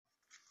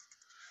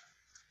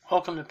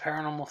Welcome to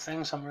Paranormal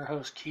Things. I'm your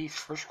host, Keith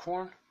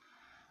Frischkorn.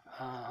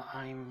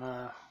 I'm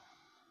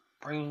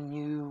bringing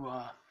you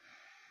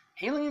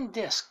alien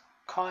disc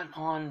caught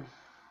on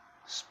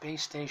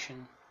space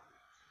station,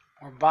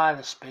 or by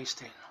the space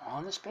station.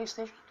 On the space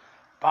station?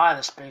 By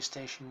the space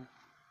station.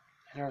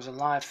 And there was a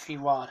live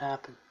feed while it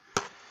happened.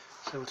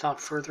 So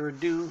without further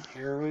ado,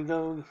 here we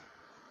go.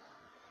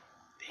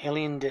 The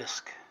alien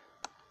disc.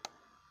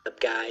 What's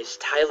up, guys?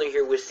 Tyler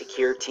here with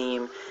Secure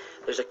Team.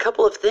 There's a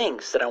couple of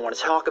things that I want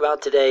to talk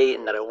about today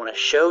and that I want to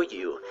show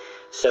you,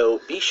 so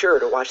be sure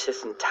to watch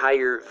this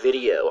entire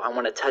video. I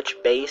want to touch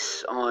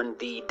base on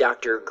the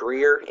Dr.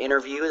 Greer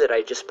interview that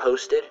I just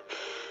posted,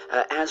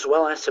 as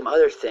well as some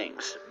other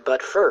things.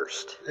 But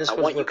first, I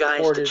want you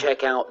guys to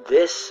check out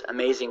this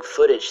amazing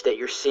footage that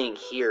you're seeing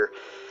here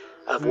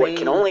of what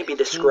can only be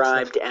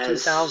described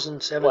as,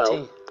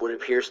 well, what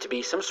appears to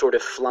be some sort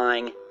of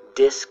flying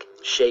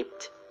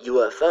disc-shaped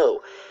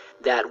UFO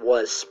that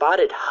was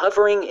spotted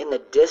hovering in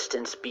the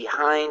distance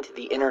behind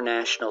the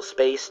International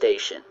Space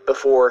Station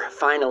before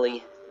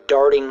finally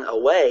darting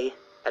away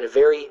at a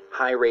very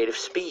high rate of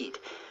speed.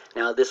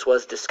 Now, this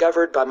was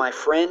discovered by my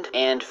friend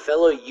and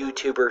fellow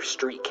YouTuber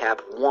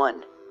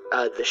StreetCap1.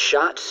 The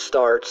shot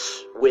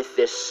starts with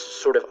this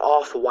sort of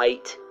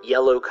off-white,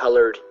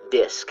 yellow-colored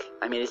disc.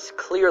 I mean, it's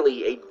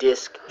clearly a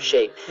disc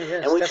shape,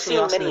 and we've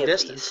seen many of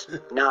these,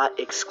 not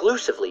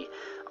exclusively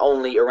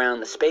only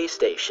around the space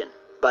station.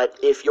 But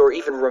if you're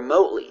even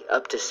remotely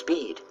up to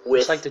speed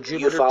with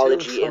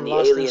ufology and the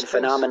alien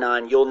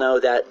phenomenon, you'll know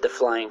that the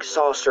flying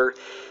saucer,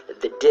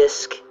 the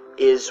disc,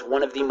 is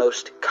one of the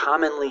most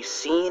commonly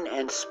seen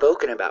and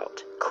spoken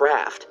about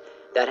craft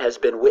that has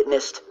been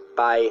witnessed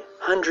by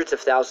hundreds of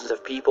thousands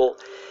of people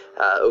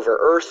over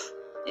Earth,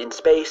 in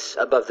space,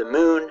 above the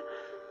moon.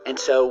 And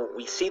so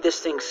we see this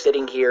thing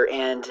sitting here,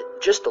 and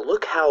just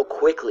look how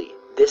quickly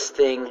this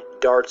thing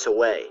darts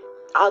away.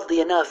 Oddly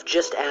enough,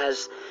 just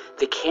as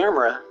the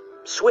camera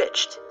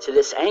switched to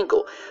this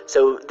angle.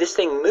 So this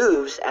thing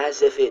moves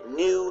as if it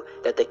knew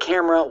that the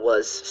camera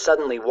was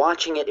suddenly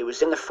watching it. It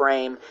was in the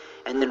frame,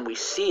 and then we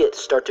see it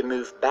start to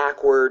move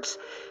backwards.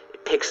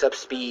 It picks up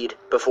speed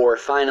before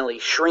finally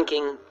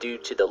shrinking due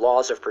to the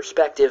laws of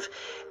perspective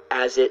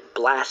as it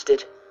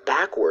blasted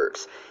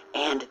backwards.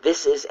 And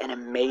this is an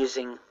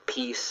amazing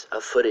piece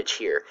of footage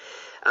here.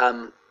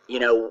 You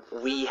know,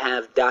 we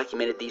have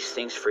documented these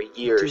things for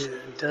years,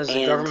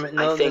 and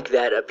I think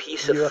that a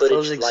piece of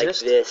footage like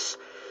this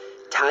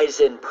ties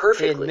in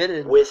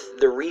perfectly with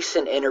the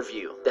recent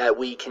interview that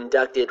we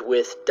conducted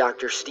with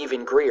Dr.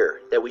 Stephen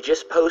Greer that we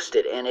just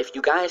posted. And if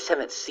you guys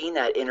haven't seen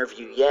that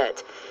interview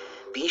yet,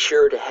 be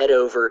sure to head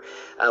over.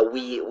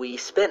 We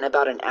spent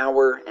about an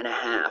hour and a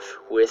half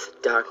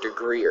with Dr.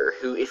 Greer,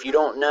 who, if you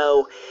don't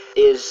know,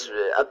 is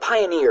a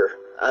pioneer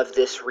of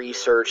this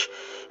research.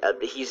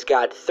 He's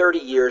got 30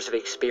 years of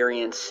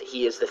experience.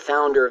 He is the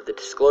founder of the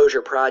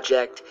Disclosure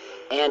Project,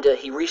 and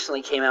he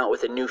recently came out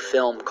with a new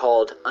film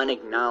called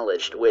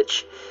Unacknowledged,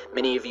 which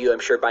many of you, I'm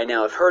sure by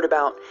now, have heard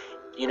about.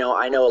 You know,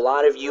 I know a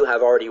lot of you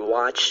have already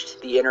watched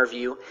the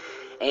interview,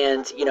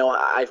 and, you know,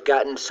 I've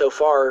gotten so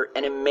far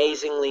an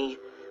amazingly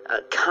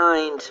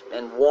kind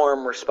and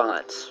warm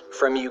response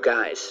from you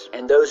guys,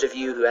 and those of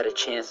you who had a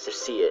chance to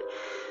see it.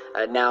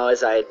 Now,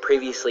 as I had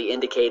previously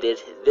indicated,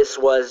 this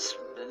was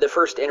the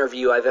first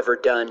interview I've ever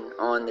done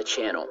on the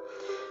channel.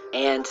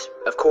 And,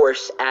 of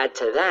course, add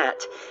to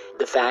that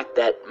the fact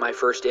that my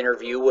first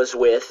interview was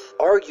with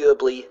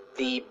arguably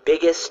the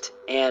biggest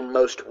and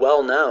most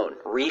well-known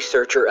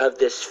researcher of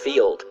this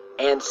field.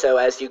 And so,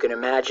 as you can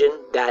imagine,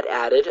 that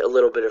added a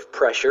little bit of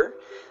pressure.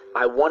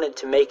 I wanted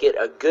to make it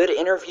a good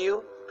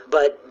interview,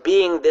 but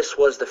being this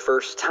was the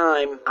first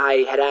time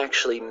I had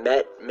actually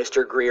met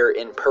Mr. Greer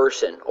in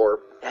person, or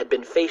had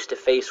been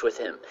face-to-face with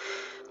him,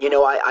 you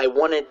know, I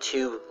wanted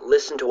to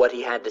listen to what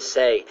he had to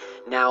say.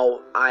 Now,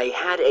 I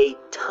had a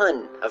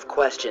ton of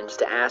questions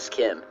to ask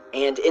him,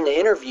 and in the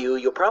interview,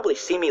 you'll probably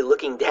see me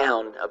looking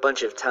down a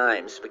bunch of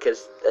times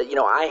because, you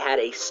know, I had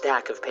a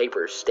stack of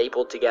papers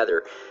stapled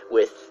together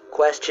with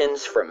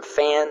questions from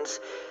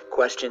fans,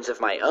 questions of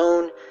my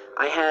own.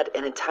 I had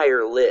an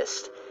entire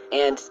list.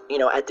 And, you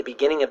know, at the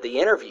beginning of the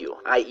interview,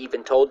 I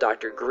even told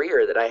Dr.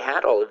 Greer that I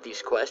had all of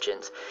these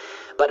questions.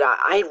 But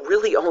I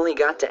really only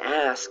got to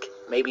ask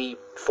maybe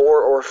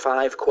 4 or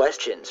 5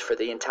 questions for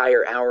the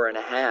entire hour and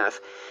a half.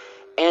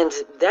 And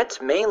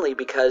that's mainly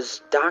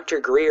because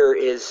Dr. Greer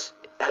is,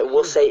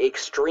 we'll say,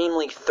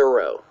 extremely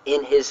thorough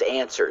in his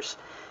answers.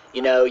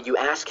 You know, you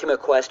ask him a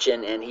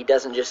question and he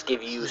doesn't just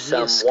give you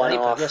some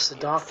one-off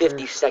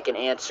 50-second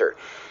answer.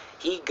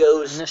 He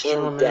goes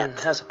in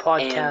depth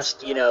and,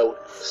 you know,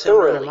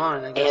 thoroughly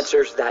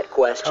answers that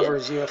question.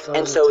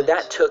 And so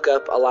that took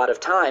up a lot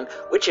of time,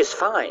 which is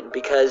fine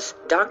because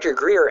Dr.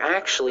 Greer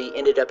actually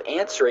ended up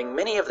answering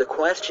many of the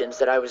questions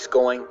that I was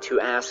going to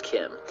ask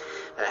him.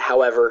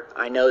 However,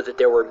 I know that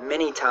there were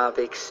many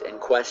topics and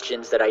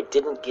questions that I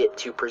didn't get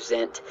to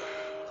present,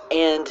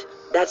 and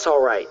that's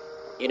all right,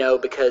 you know,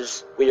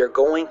 because we are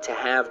going to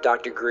have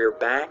Dr. Greer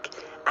back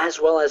as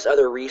well as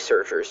other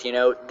researchers. You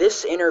know,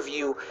 this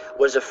interview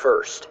was a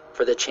first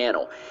for the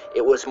channel.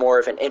 It was more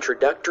of an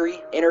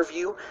introductory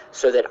interview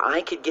so that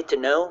I could get to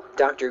know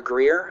Dr.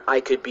 Greer. I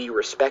could be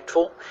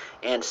respectful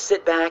and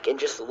sit back and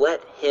just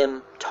let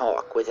him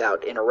talk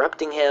without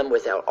interrupting him,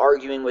 without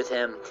arguing with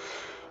him.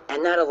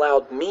 And that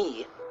allowed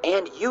me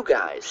and you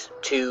guys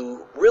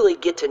to really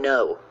get to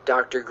know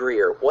Dr.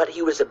 Greer, what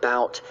he was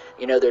about.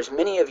 You know, there's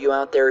many of you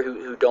out there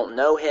who don't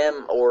know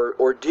him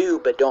or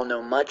do, but don't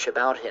know much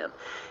about him.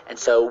 And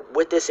so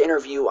with this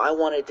interview, I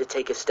wanted to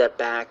take a step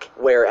back,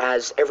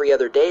 whereas every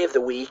other day of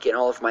the week in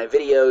all of my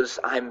videos,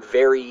 I'm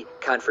very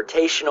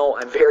confrontational,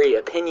 I'm very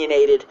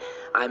opinionated,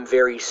 I'm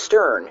very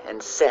stern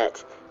and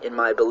set in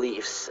my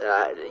beliefs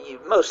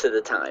most of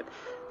the time.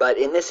 But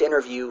in this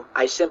interview,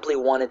 I simply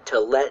wanted to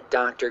let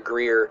Dr.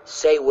 Greer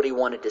say what he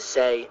wanted to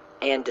say,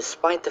 and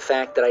despite the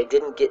fact that I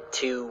didn't get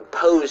to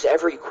pose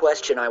every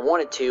question I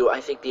wanted to, I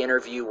think the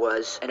interview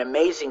was an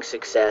amazing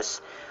success.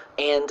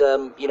 And,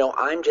 you know,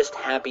 I'm just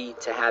happy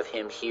to have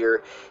him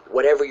here.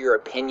 Whatever your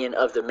opinion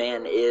of the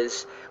man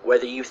is,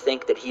 whether you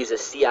think that he's a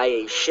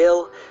CIA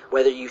shill,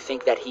 whether you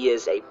think that he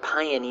is a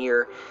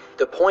pioneer,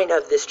 the point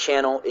of this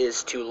channel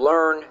is to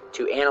learn,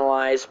 to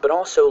analyze, but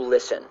also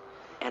listen.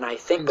 And I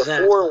think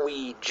before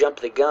we jump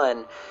the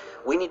gun,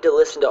 we need to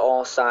listen to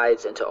all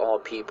sides and to all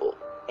people.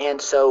 And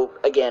so,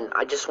 again,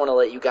 I just want to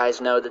let you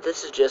guys know that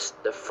this is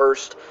just the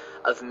first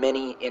of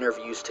many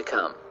interviews to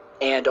come.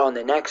 And on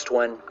the next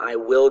one, I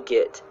will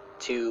get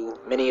to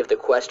many of the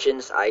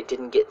questions I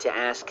didn't get to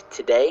ask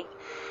today.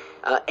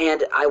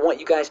 And I want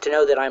you guys to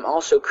know that I'm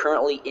also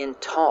currently in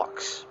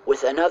talks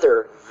with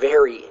another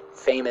very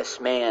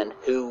famous man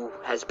who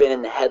has been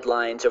in the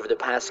headlines over the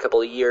past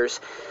couple of years.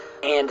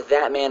 And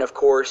that man, of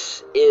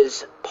course,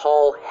 is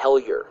Paul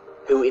Hellyer,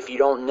 who, if you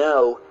don't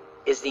know,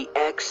 is the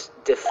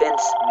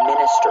ex-defense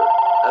minister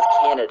of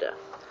Canada,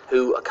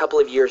 who a couple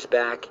of years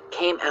back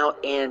came out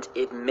and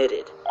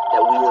admitted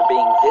that we were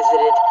being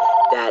visited,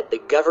 that the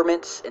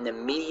governments and the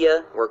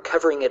media were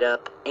covering it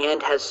up,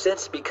 and has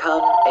since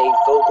become a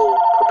vocal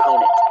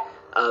proponent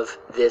of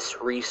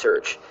this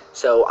research.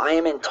 So I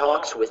am in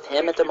talks with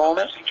him at the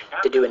moment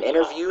to do an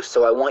interview,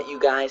 so I want you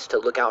guys to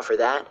look out for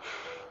that.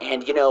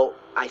 And, you know,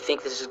 I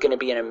think this is going to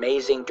be an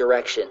amazing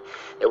direction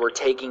that we're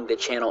taking the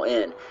channel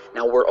in.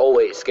 Now, we're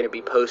always going to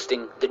be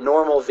posting the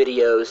normal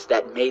videos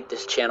that made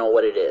this channel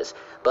what it is.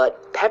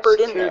 But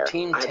peppered in there,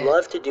 I'd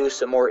love to do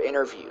some more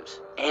interviews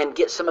and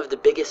get some of the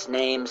biggest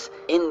names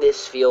in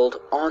this field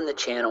on the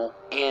channel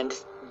and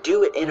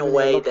do it in a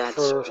way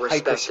that's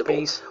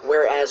respectable.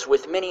 Whereas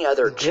with many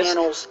other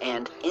channels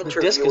and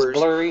interviewers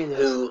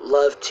who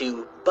love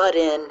to butt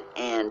in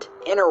and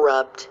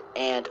interrupt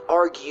and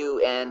argue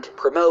and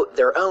promote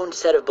their own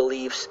set of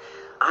beliefs,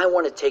 I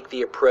want to take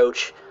the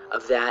approach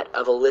of that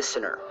of a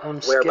listener,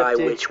 whereby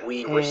which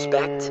we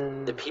respect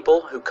the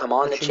people who come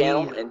on the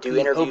channel and do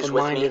interviews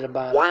with me,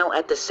 while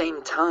at the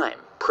same time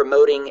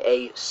promoting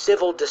a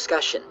civil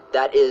discussion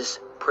that is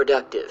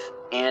productive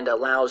and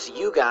allows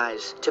you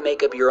guys to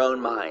make up your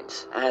own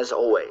minds, as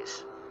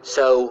always.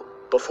 So,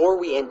 before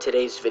we end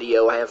today's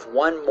video, I have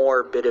one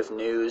more bit of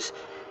news,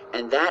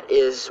 and that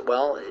is,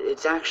 well,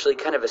 it's actually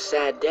kind of a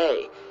sad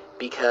day,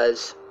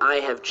 because I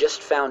have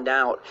just found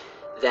out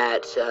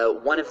that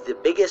one of the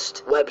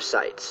biggest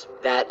websites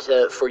that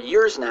for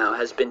years now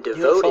has been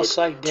devoted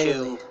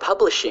to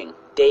publishing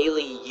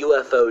daily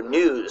UFO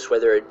news,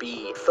 whether it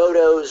be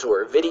photos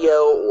or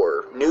video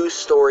or news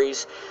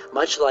stories,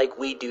 much like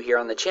we do here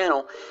on the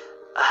channel,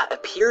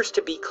 appears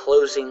to be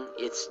closing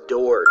its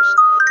doors.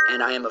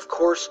 And I am, of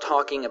course,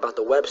 talking about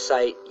the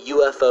website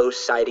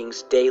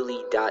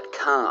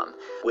UFOsightingsdaily.com,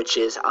 which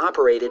is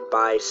operated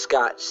by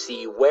Scott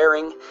C.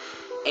 Waring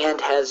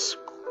and has,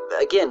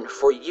 again,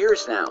 for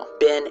years now,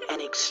 been an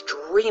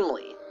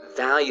extremely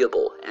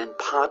valuable and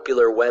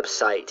popular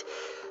website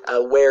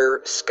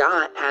where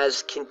Scott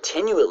has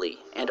continually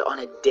and on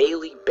a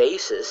daily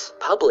basis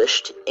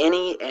published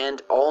any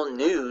and all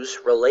news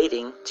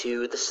relating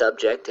to the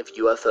subject of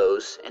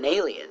UFOs and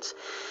aliens.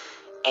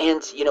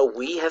 And, you know,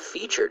 we have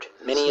featured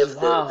many of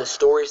the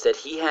stories that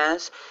he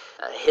has.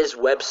 His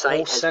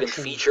website has been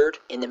featured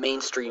in the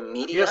mainstream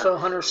media,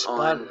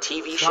 on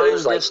TV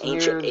shows like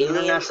Ancient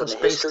Aliens on the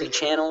History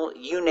Channel,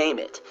 you name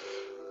it.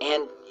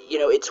 And, you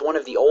know, it's one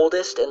of the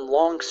oldest and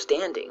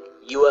long-standing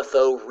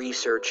UFO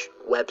research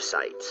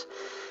websites.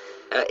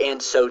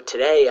 And so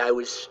today I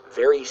was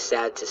very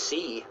sad to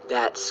see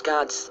that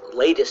Scott's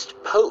latest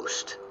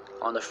post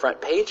on the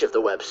front page of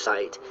the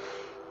website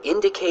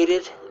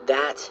indicated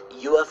that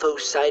UFO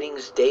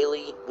Sightings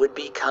Daily would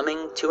be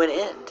coming to an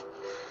end.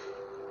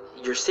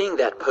 You're seeing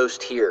that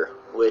post here,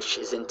 which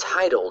is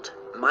entitled,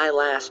 "My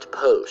Last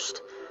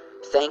Post.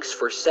 Thanks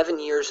for 7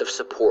 years of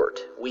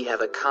support. We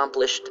have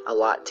accomplished a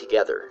lot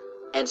together."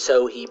 And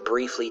so he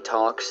briefly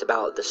talks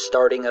about the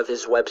starting of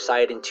his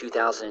website in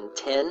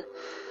 2010.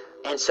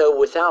 And so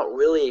without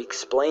really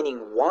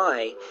explaining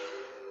why,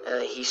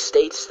 he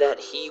states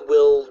that he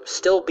will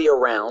still be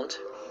around,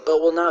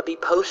 but will not be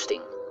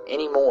posting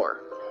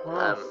anymore.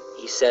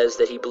 He says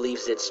that he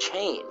believes it's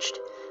changed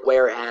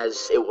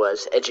whereas it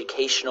was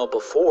educational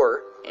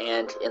before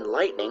and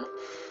enlightening,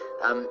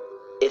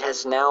 it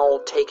has now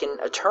taken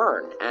a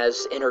turn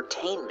as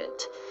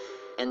entertainment,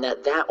 and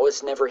that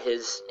was never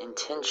his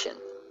intention.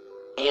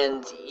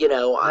 And, you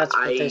know, I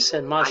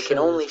can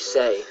only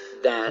say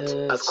that,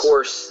 of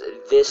course,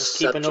 this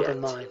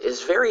subject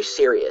is very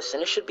serious,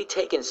 and it should be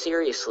taken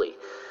seriously.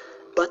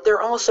 But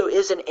there also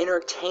is an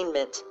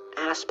entertainment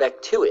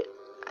aspect to it,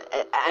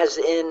 as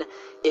in,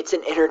 it's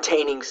an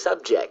entertaining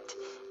subject,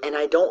 and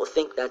I don't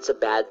think that's a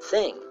bad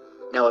thing.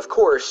 Now, of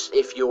course,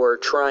 if you're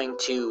trying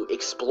to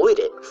exploit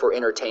it for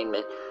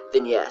entertainment,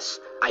 then yes,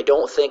 I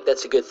don't think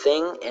that's a good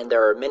thing, and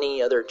there are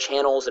many other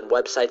channels and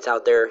websites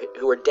out there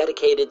who are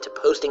dedicated to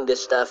posting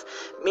this stuff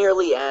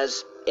merely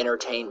as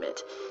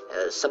entertainment,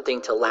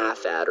 something to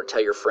laugh at or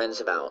tell your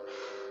friends about.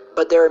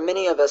 But there are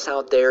many of us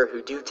out there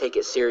who do take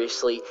it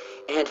seriously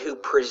and who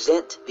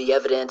present the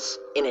evidence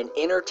in an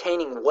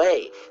entertaining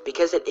way,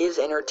 because it is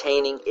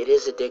entertaining, it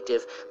is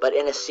addictive, but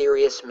in a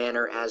serious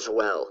manner as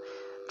well,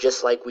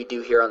 just like we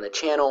do here on the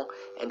channel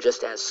and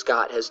just as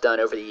Scott has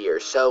done over the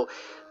years. So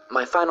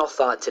my final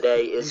thought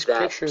today is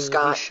that,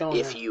 Scott,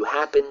 if you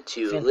happen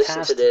to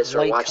listen to this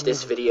or watch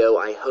this video,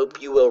 I hope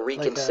you will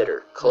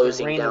reconsider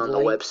closing down the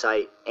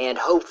website, and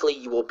hopefully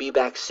you will be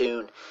back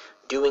soon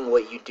doing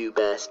what you do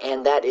best,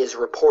 and that is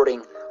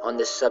reporting on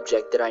this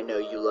subject that I know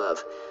you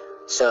love.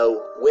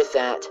 So with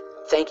that,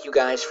 thank you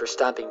guys for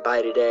stopping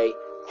by today.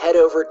 Head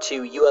over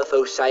to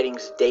UFO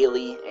Sightings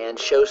Daily and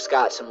show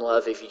Scott some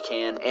love if you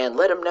can, and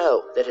let him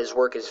know that his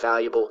work is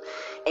valuable.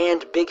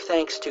 And big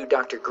thanks to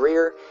Dr.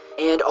 Greer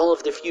and all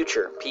of the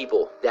future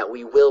people that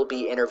we will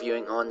be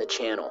interviewing on the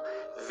channel.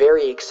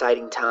 Very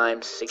exciting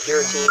times.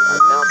 Secure Team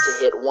about to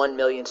hit 1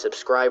 million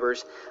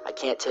subscribers. I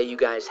can't tell you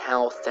guys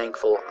how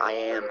thankful I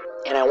am.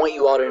 And I want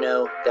you all to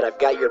know that I've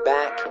got your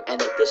back, and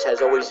that this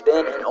has always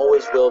been and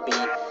always will be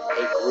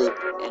a group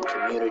and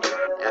community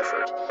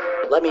effort.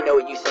 Let me know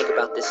what you think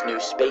about this new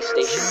space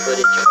station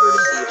footage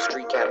courtesy of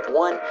StreetCap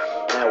 1,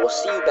 and I will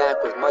see you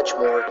back with much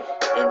more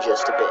in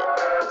just a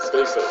bit.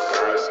 Stay safe,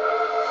 guys.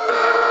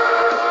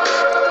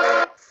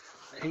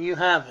 There you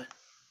have it.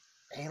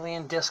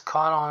 Alien disc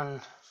caught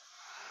on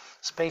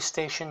space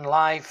station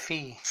live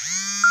feed.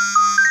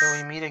 Till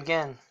we meet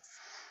again.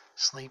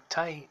 Sleep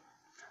tight.